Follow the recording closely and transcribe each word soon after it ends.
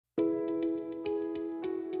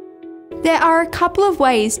There are a couple of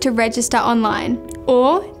ways to register online,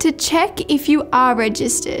 or to check if you are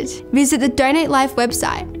registered. Visit the Donate Life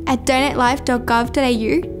website at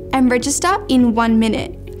donatelife.gov.au and register in 1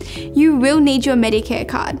 minute. You will need your Medicare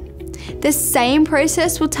card. The same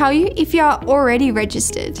process will tell you if you are already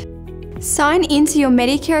registered. Sign into your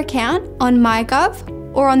Medicare account on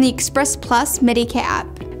MyGov or on the Express Plus Medicare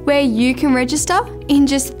app, where you can register in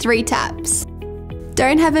just 3 taps.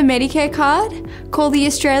 Don't have a Medicare card? Call the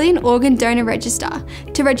Australian Organ Donor Register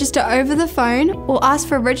to register over the phone or ask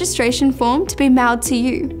for a registration form to be mailed to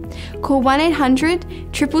you. Call 1800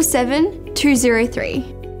 777 203.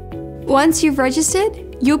 Once you've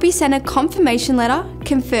registered, you'll be sent a confirmation letter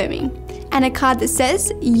confirming and a card that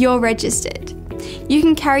says you're registered. You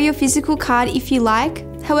can carry your physical card if you like.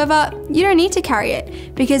 However, you don't need to carry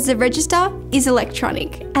it because the register is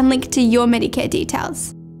electronic and linked to your Medicare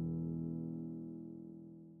details.